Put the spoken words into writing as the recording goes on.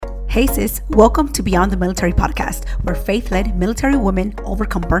Hey sis, welcome to Beyond the Military podcast, where faith-led military women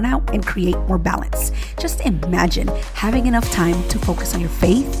overcome burnout and create more balance. Just imagine having enough time to focus on your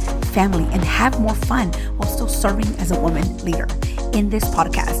faith, family, and have more fun while still serving as a woman leader. In this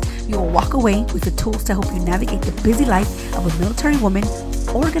podcast, you will walk away with the tools to help you navigate the busy life of a military woman,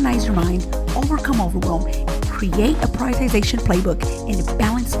 organize your mind, overcome overwhelm, and create a prioritization playbook and a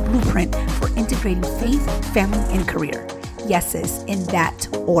balanced blueprint for integrating faith, family, and career. Yes, sis, in that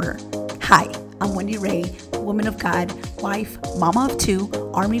order. Hi, I'm Wendy Ray, woman of God, wife, mama of two,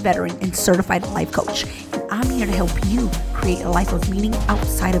 Army veteran, and certified life coach. And I'm here to help you create a life of meaning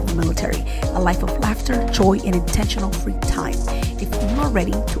outside of the military, a life of laughter, joy, and intentional free time. If you are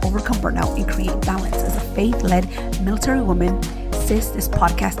ready to overcome burnout and create balance as a faith-led military woman, sis, this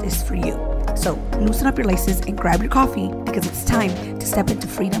podcast is for you. So loosen up your laces and grab your coffee because it's time to step into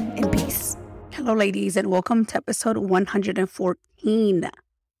freedom and peace. Hello, ladies, and welcome to episode 114.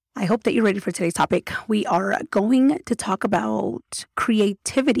 I hope that you're ready for today's topic. We are going to talk about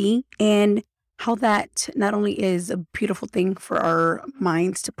creativity and how that not only is a beautiful thing for our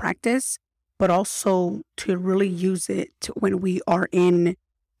minds to practice, but also to really use it when we are in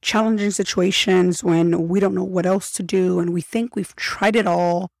challenging situations, when we don't know what else to do, and we think we've tried it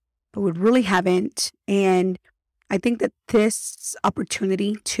all, but we really haven't. And I think that this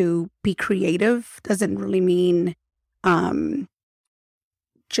opportunity to be creative doesn't really mean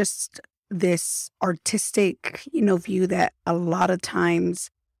just this artistic, view that a lot of times,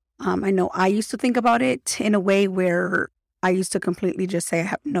 I know I used to think about it in a way where I used to completely just say I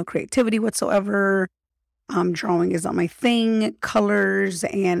have no creativity whatsoever. Drawing is not my thing, colors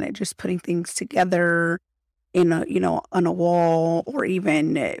and just putting things together in on a wall, or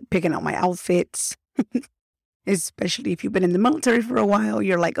even picking out my outfits. Especially if you've been in the military for a while,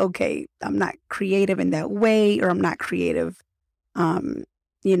 you're like, okay, I'm not creative in that way, or I'm not creative,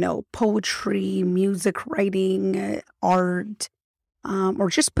 poetry, music writing, art, or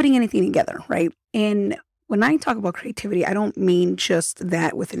just putting anything together, right? And when I talk about creativity, I don't mean just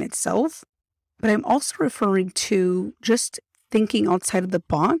that within itself, but I'm also referring to just thinking outside of the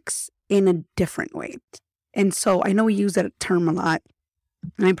box in a different way. And so I know we use that term a lot.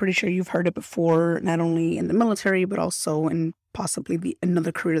 And I'm pretty sure you've heard it before, not only in the military, but also in possibly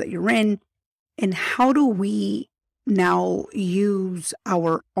another career that you're in. And how do we now use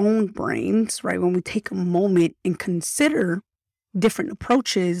our own brains, right? When we take a moment and consider different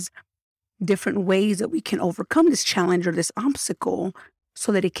approaches, different ways that we can overcome this challenge or this obstacle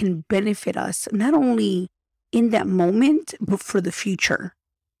so that it can benefit us, not only in that moment, but for the future.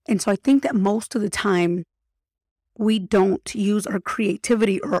 And so I think that most of the time, we don't use our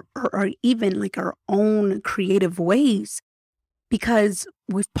creativity or even like our own creative ways because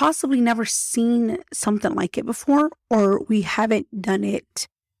we've possibly never seen something like it before, or we haven't done it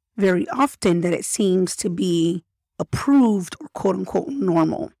very often that it seems to be approved or quote unquote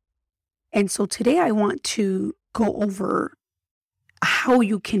normal. And so today I want to go over how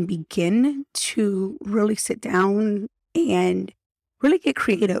you can begin to really sit down and really get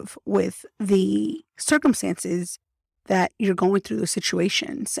creative with the circumstances that you're going through, the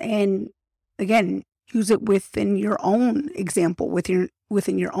situations. And again, use it within your own example, within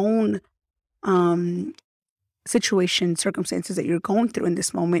your own situation, circumstances that you're going through in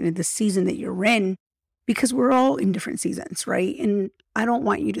this moment, in the season that you're in, because we're all in different seasons, right? And I don't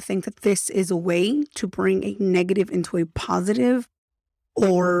want you to think that this is a way to bring a negative into a positive,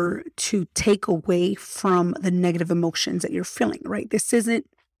 or to take away from the negative emotions that you're feeling, right? This isn't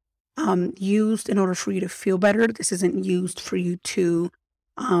used in order for you to feel better. This isn't used for you to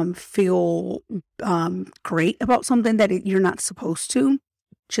feel great about something that you're not supposed to,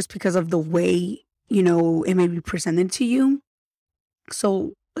 just because of the way, it may be presented to you.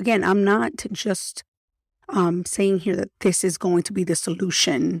 So again, I'm not just saying here that this is going to be the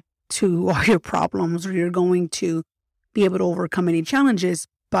solution to all your problems, or you're going to be able to overcome any challenges,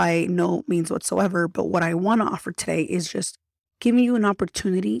 by no means whatsoever. But what I want to offer today is just giving you an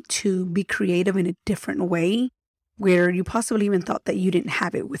opportunity to be creative in a different way, where you possibly even thought that you didn't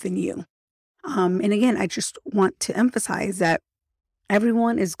have it within you. And again, I just want to emphasize that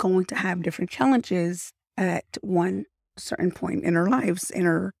everyone is going to have different challenges at one certain point in our lives, in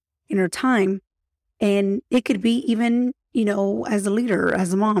our time. And it could be even, as a leader,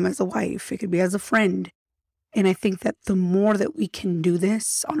 as a mom, as a wife, it could be as a friend. And I think that the more that we can do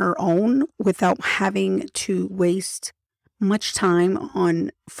this on our own without having to waste much time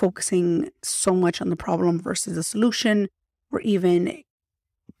on focusing so much on the problem versus the solution, or even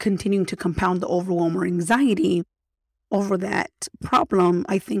continuing to compound the overwhelm or anxiety over that problem,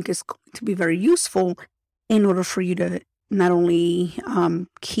 I think is going to be very useful in order for you to not only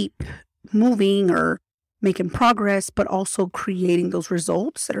keep moving or making progress, but also creating those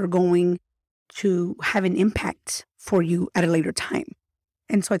results that are going to have an impact for you at a later time.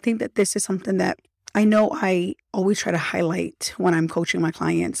 And so I think that this is something that I know I always try to highlight when I'm coaching my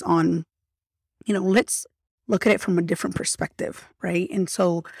clients on, let's look at it from a different perspective, right? And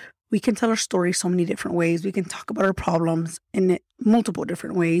so we can tell our story so many different ways. We can talk about our problems in multiple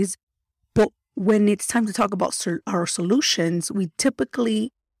different ways. But when it's time to talk about our solutions, we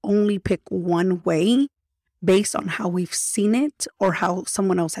typically only pick one way based on how we've seen it or how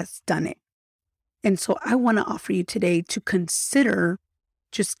someone else has done it. And so I want to offer you today to consider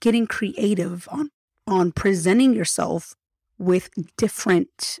just getting creative on presenting yourself with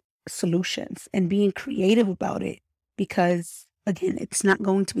different solutions and being creative about it. Because again, it's not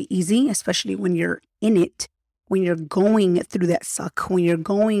going to be easy, especially when you're in it, when you're going through that suck, when you're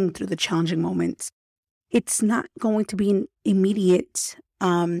going through the challenging moments. It's not going to be an immediate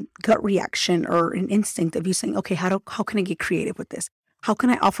gut reaction or an instinct of you saying, okay, how can I get creative with this? How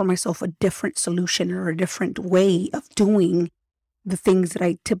can I offer myself a different solution or a different way of doing the things that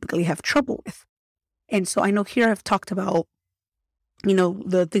I typically have trouble with? And so I know here I've talked about,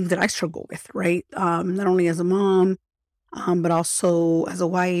 the things that I struggle with, right? Not only as a mom, but also as a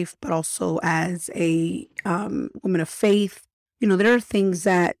wife, but also as a woman of faith. There are things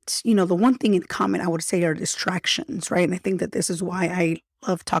that, the one thing in common I would say are distractions, right? And I think that this is why I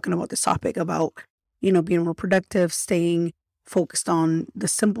love talking about this topic about, being more productive, staying focused on the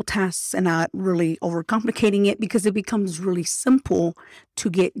simple tasks and not really overcomplicating it, because it becomes really simple to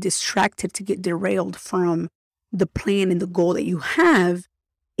get distracted, to get derailed from the plan and the goal that you have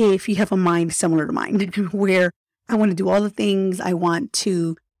if you have a mind similar to mine, where I want to do all the things. I want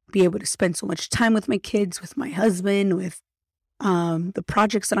to be able to spend so much time with my kids, with my husband, with the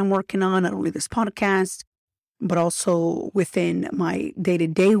projects that I'm working on, not only this podcast, but also within my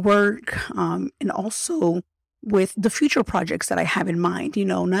day-to-day work, and also with the future projects that I have in mind,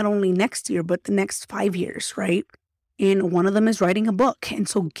 not only next year, but the next 5 years, right? And one of them is writing a book. And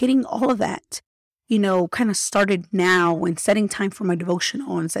so getting all of that, kind of started now, and setting time for my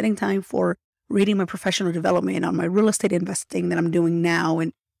devotional and setting time for reading my professional development on my real estate investing that I'm doing now.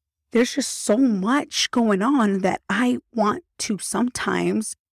 And there's just so much going on that I want to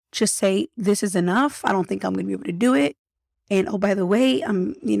sometimes just say, this is enough. I don't think I'm going to be able to do it. And oh, by the way,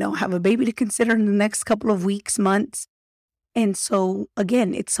 I'm, have a baby to consider in the next couple of weeks, months. And so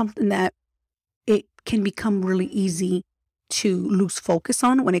again, it's something that it can become really easy to lose focus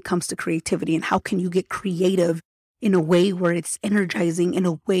on when it comes to creativity. And how can you get creative in a way where it's energizing, in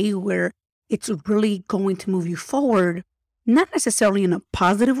a way where it's really going to move you forward, not necessarily in a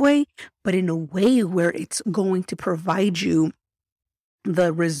positive way, but in a way where it's going to provide you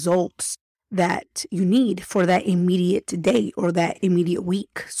the results that you need for that immediate day or that immediate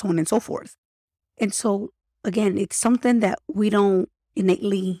week, so on and so forth. And so, again, it's something that we don't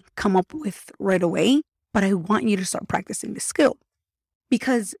innately come up with right away, but I want you to start practicing the skill,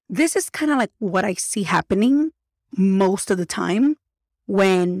 because this is kind of like what I see happening most of the time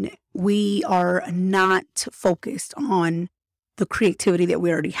when we are not focused on the creativity that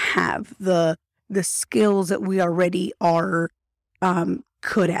we already have, the skills that we already are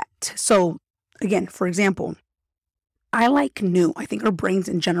good at. So again, for example, I like new. I think our brains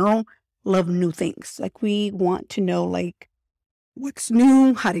in general love new things. Like we want to know what's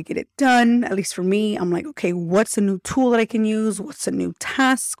new, how to get it done. At least for me, I'm like, okay, what's a new tool that I can use? What's a new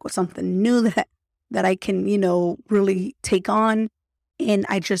task? What's something new that I can, really take on? And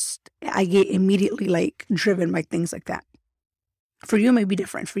I get immediately driven by things like that. For you, it may be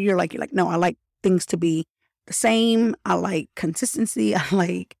different. For you, you're like, no, I like things to be the same. I like consistency. I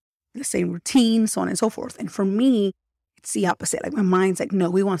like the same routine, so on and so forth. And for me, it's the opposite. Like my mind's like, no,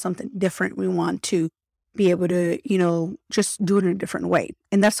 we want something different. We want to be able to, just do it in a different way.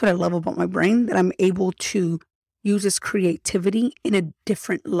 And that's what I love about my brain, that I'm able to use this creativity in a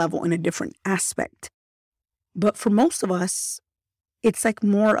different level, in a different aspect. But for most of us, it's like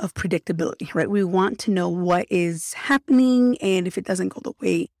more of predictability, right? We want to know what is happening. And if it doesn't go the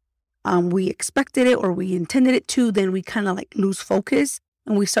way we expected it or we intended it to, then we kind of lose focus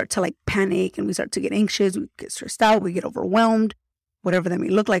and we start to panic and we start to get anxious. We get stressed out. We get overwhelmed, whatever that may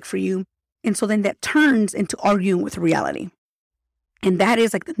look like for you. And so then that turns into arguing with reality. And that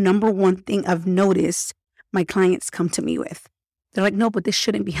is the number one thing I've noticed my clients come to me with. They're like, no, but this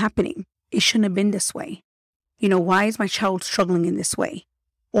shouldn't be happening. It shouldn't have been this way. Why is my child struggling in this way?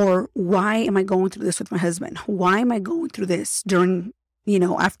 Or why am I going through this with my husband? Why am I going through this during,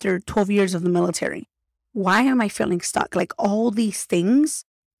 after 12 years of the military? Why am I feeling stuck? All these things,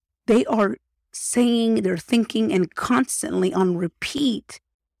 they are saying, they're thinking, and constantly on repeat.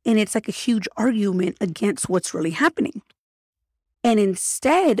 And it's like a huge argument against what's really happening. And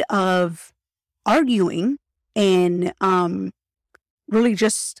instead of arguing and really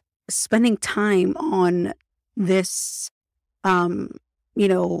just spending time on this,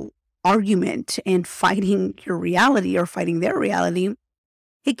 argument and fighting your reality or fighting their reality,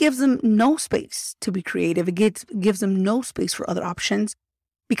 it gives them no space to be creative. It gives them no space for other options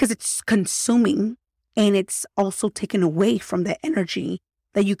because it's consuming, and it's also taken away from the energy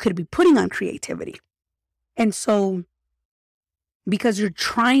that you could be putting on creativity. And so because you're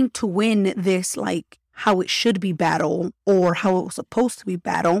trying to win this, like how it should be battle or how it was supposed to be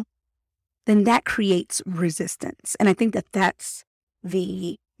battle, then that creates resistance. And I think that that's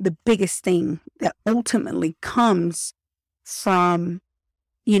the biggest thing that ultimately comes from,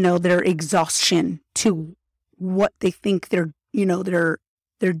 their exhaustion to what they think they're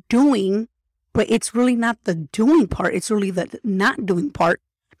doing, but it's really not the doing part. It's really the not doing part,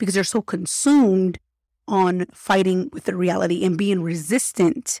 because they're so consumed on fighting with the reality and being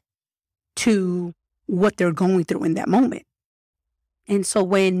resistant to what they're going through in that moment. And so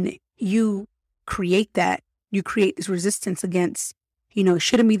when you create that, you create this resistance against, it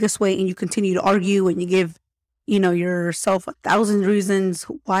shouldn't be this way, and you continue to argue and you give, yourself 1,000 reasons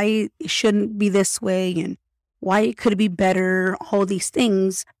why it shouldn't be this way and why it could be better, all these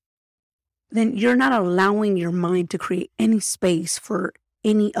things, then you're not allowing your mind to create any space for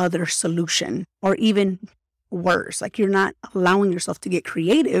any other solution, or even worse, like you're not allowing yourself to get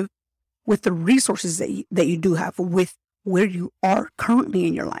creative with the resources that you do have, with where you are currently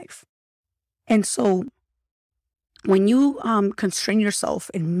in your life. And so when you constrain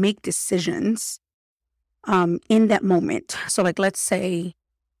yourself and make decisions in that moment, so like let's say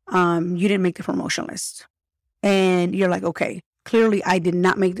you didn't make the promotion list, and you're like, okay, clearly I did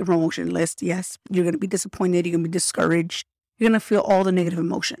not make the promotion list. Yes, you're going to be disappointed. You're going to be discouraged. You're going to feel all the negative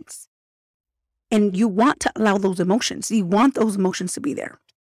emotions. And you want to allow those emotions. You want those emotions to be there.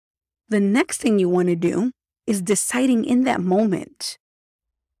 The next thing you want to do is deciding in that moment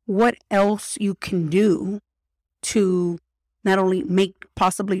what else you can do to not only make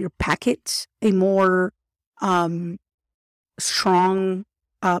possibly your packet a more strong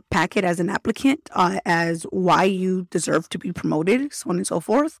packet as an applicant, as why you deserve to be promoted, so on and so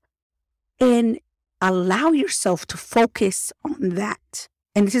forth, and allow yourself to focus on that.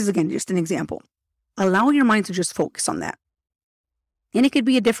 And this is, again, just an example. Allow your mind to just focus on that. And it could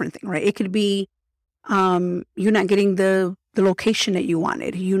be a different thing, right? It could be you're not getting the location that you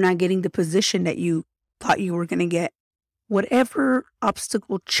wanted. You're not getting the position that you thought you were going to get. Whatever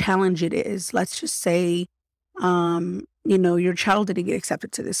obstacle, challenge it is, let's just say, your child didn't get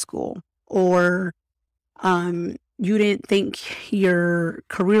accepted to this school, or you didn't think your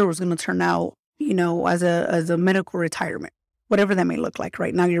career was going to turn out, as a medical retirement, whatever that may look like.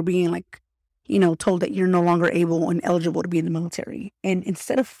 Right now, you're being told that you're no longer able and eligible to be in the military. And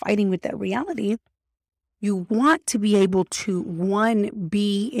instead of fighting with that reality, you want to be able to, one,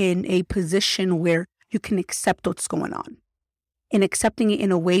 be in a position where you can accept what's going on, and accepting it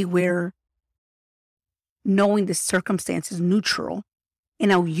in a way where knowing the circumstance is neutral, and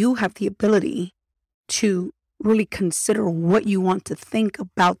now you have the ability to really consider what you want to think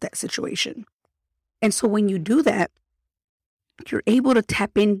about that situation. And so when you do that, you're able to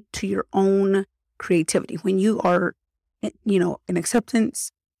tap into your own creativity. When you are, in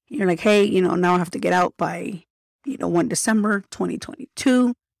acceptance, you're like, hey, now I have to get out by, 1 December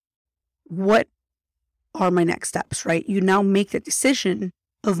 2022. What are my next steps, right? You now make the decision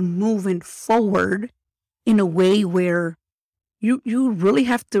of moving forward in a way where you really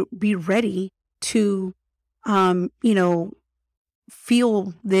have to be ready to,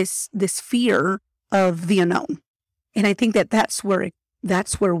 feel this fear of the unknown. And I think that's where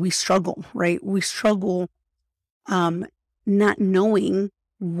we struggle, right? We struggle not knowing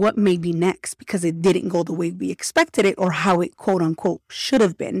what may be next because it didn't go the way we expected it, or how it, quote unquote, should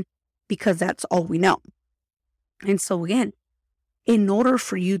have been, because that's all we know. And so again, in order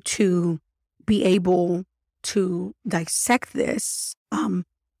for you to be able to dissect this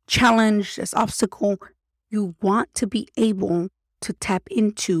challenge, this obstacle, you want to be able to tap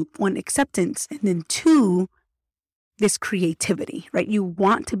into, one, acceptance, and then two, this creativity, right? You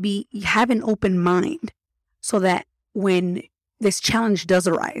want to have an open mind so that when this challenge does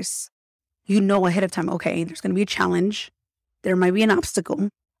arise, you know ahead of time, okay, there's going to be a challenge. There might be an obstacle.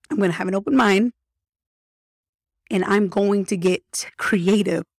 I'm going to have an open mind, and I'm going to get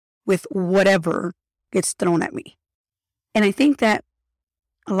creative with whatever gets thrown at me. And I think that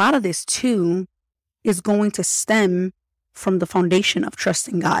a lot of this too is going to stem from the foundation of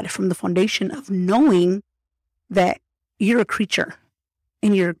trusting God, from the foundation of knowing that you're a creature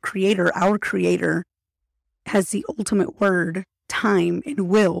and your creator, our creator, has the ultimate word, time, and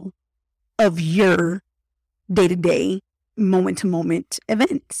will of your day-to-day, moment-to-moment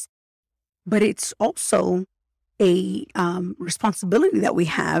events. But it's also a responsibility that we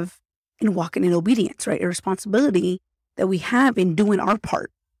have in walking in obedience, right? A responsibility that we have in doing our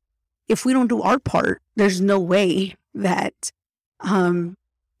part. If we don't do our part, there's no way that,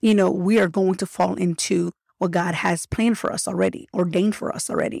 we are going to fall into what God has planned for us already, ordained for us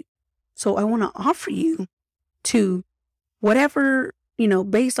already. So I want to offer you to whatever,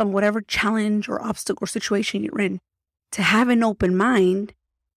 based on whatever challenge or obstacle or situation you're in, to have an open mind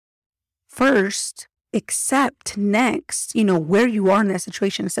first, accept next, where you are in that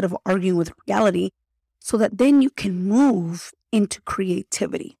situation instead of arguing with reality, so that then you can move into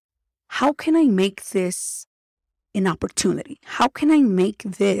creativity. How can I make this an opportunity? How can I make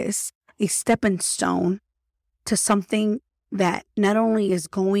this a stepping stone to something that not only is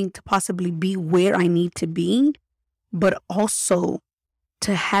going to possibly be where I need to be, but also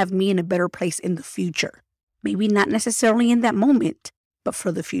to have me in a better place in the future? Maybe not necessarily in that moment, but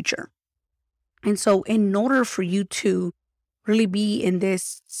for the future. And so in order for you to really be in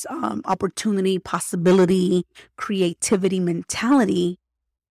this opportunity, possibility, creativity mentality,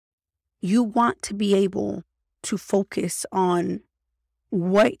 you want to be able to focus on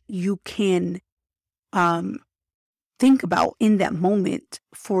what you can think about in that moment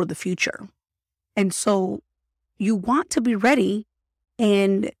for the future. And so you want to be ready.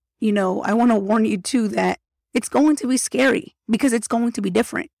 And, I want to warn you too that it's going to be scary because it's going to be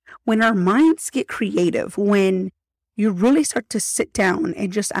different. When our minds get creative, when you really start to sit down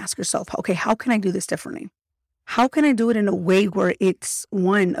and just ask yourself, okay, how can I do this differently? How can I do it in a way where it's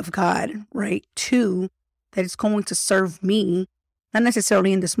one of God, right? Two, that it's going to serve me, not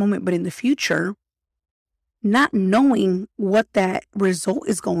necessarily in this moment, but in the future, not knowing what that result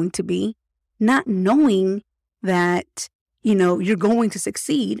is going to be, not knowing that, you're going to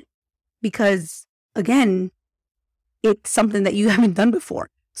succeed because, again, it's something that you haven't done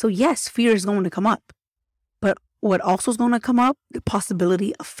before. So yes, fear is going to come up, but what also is going to come up? The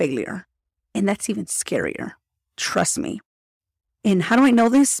possibility of failure. And that's even scarier. Trust me. And how do I know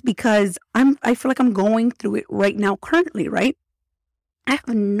this? Because I feel like I'm going through it right now currently, right? I have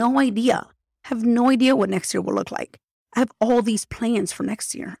no idea what next year will look like. I have all these plans for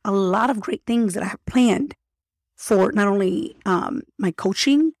next year. A lot of great things that I have planned for not only my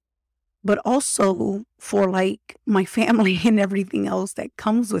coaching, but also for like my family and everything else that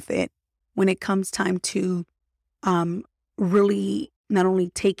comes with it when it comes time to really not only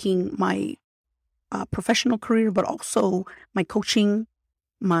taking my professional career, but also my coaching,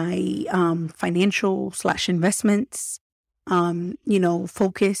 my financial / investments,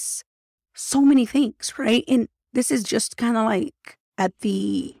 focus, so many things, right? And this is just kind of like at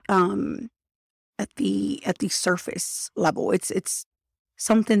the surface level. It's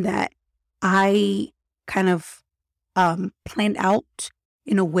something that I kind of planned out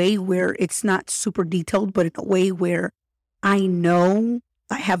in a way where it's not super detailed, but in a way where I know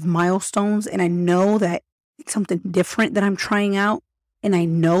I have milestones and I know that it's something different that I'm trying out. And I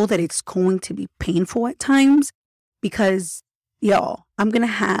know that it's going to be painful at times because, y'all, I'm going to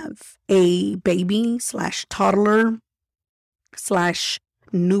have a baby / toddler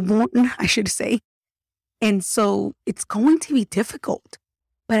 / newborn, I should say. And so it's going to be difficult.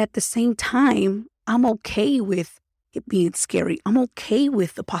 But at the same time, I'm okay with it being scary. I'm okay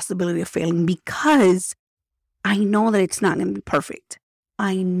with the possibility of failing because I know that it's not going to be perfect.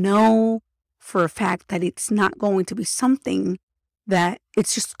 I know for a fact that it's not going to be something that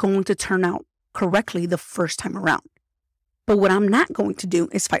it's just going to turn out correctly the first time around. But what I'm not going to do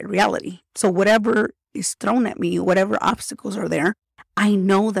is fight reality. So whatever is thrown at me, whatever obstacles are there, I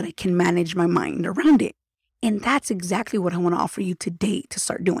know that I can manage my mind around it. And that's exactly what I want to offer you today to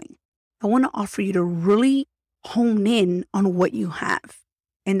start doing. I want to offer you to really hone in on what you have.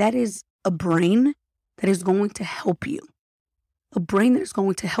 And that is a brain that is going to help you. A brain that is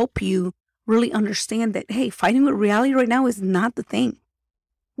going to help you really understand that, hey, fighting with reality right now is not the thing.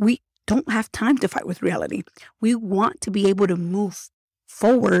 We don't have time to fight with reality. We want to be able to move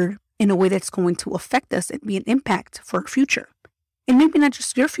forward in a way that's going to affect us and be an impact for our future. And maybe not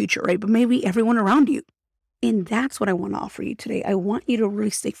just your future, right? But maybe everyone around you. And that's what I want to offer you today. I want you to really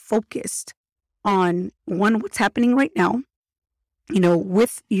stay focused on, one, what's happening right now,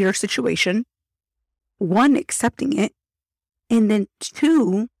 with your situation, one, accepting it, and then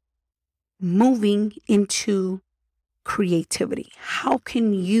two, moving into creativity. How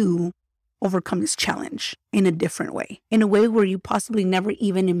can you overcome this challenge in a different way, in a way where you possibly never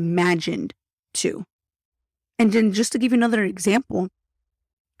even imagined to. And then just to give you another example,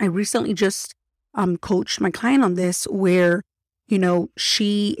 I recently just coached my client on this where,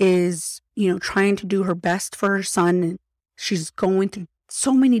 she is, trying to do her best for her son. And she's going through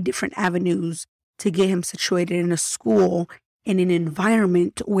so many different avenues to get him situated in a school, in an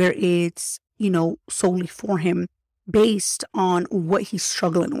environment where it's, solely for him based on what he's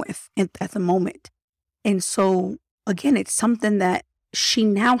struggling with at the moment. And so, again, it's something that she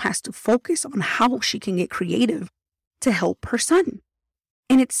now has to focus on how she can get creative to help her son.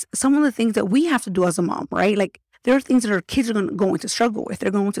 And it's some of the things that we have to do as a mom, right? Like, there are things that our kids are going to struggle with.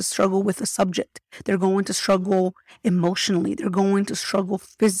 They're going to struggle with a subject. They're going to struggle emotionally. They're going to struggle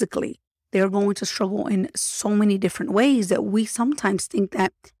physically. They're going to struggle in so many different ways that we sometimes think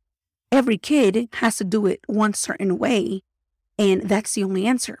that every kid has to do it one certain way, and that's the only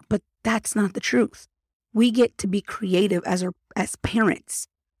answer. But that's not the truth. We get to be creative as parents,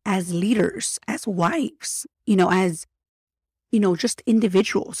 as leaders, as wives, as just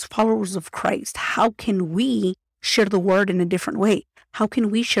individuals, followers of Christ. How can we share the word in a different way? How can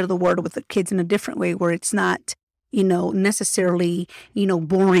we share the word with the kids in a different way where it's not, necessarily,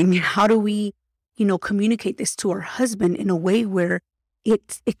 boring? How do we, communicate this to our husband in a way where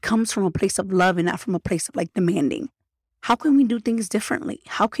it comes from a place of love and not from a place of demanding? How can we do things differently?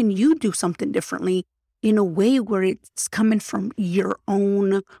 How can you do something differently in a way where it's coming from your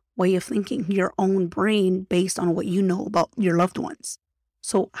own way of thinking, your own brain based on what you know about your loved ones?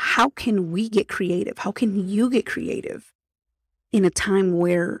 So how can we get creative? How can you get creative in a time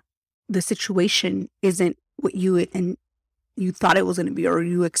where the situation isn't what you thought it was going to be or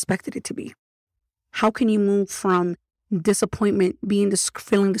you expected it to be? How can you move from disappointment,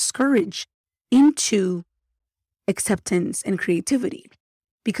 feeling discouraged, into acceptance and creativity?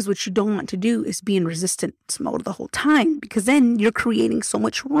 Because what you don't want to do is be in resistance mode the whole time, because then you're creating so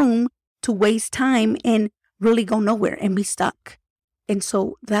much room to waste time and really go nowhere and be stuck. And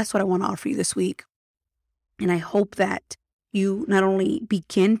so that's what I want to offer you this week. And I hope that you not only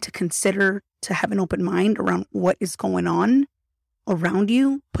begin to consider to have an open mind around what is going on around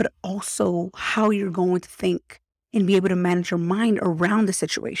you, but also how you're going to think and be able to manage your mind around the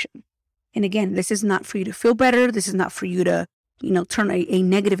situation. And again, this is not for you to feel better. This is not for you to, turn a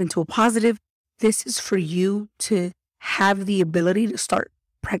negative into a positive. This is for you to have the ability to start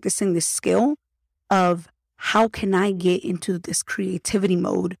practicing this skill of how can I get into this creativity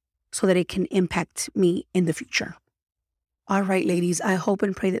mode so that it can impact me in the future. All right, ladies, I hope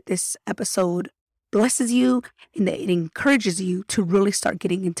and pray that this episode blesses you and that it encourages you to really start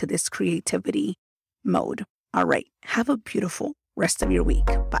getting into this creativity mode. All right, have a beautiful rest of your week.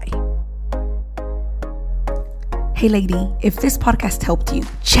 Bye. Hey lady, if this podcast helped you,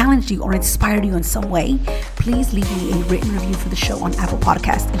 challenged you, or inspired you in some way, please leave me a written review for the show on Apple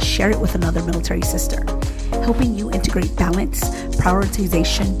Podcasts and share it with another military sister. Helping you integrate balance,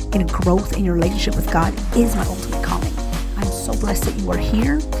 prioritization, and growth in your relationship with God is my ultimate calling. I'm so blessed that you are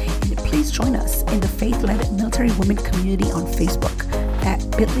here, and please join us in the Faith-Led Military Women community on Facebook at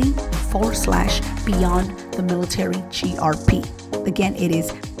bit.ly/Beyond the Military GRP. Again, it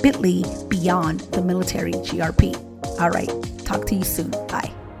is bit.ly Beyond the Military GRP. All right, talk to you soon.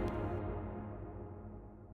 Bye.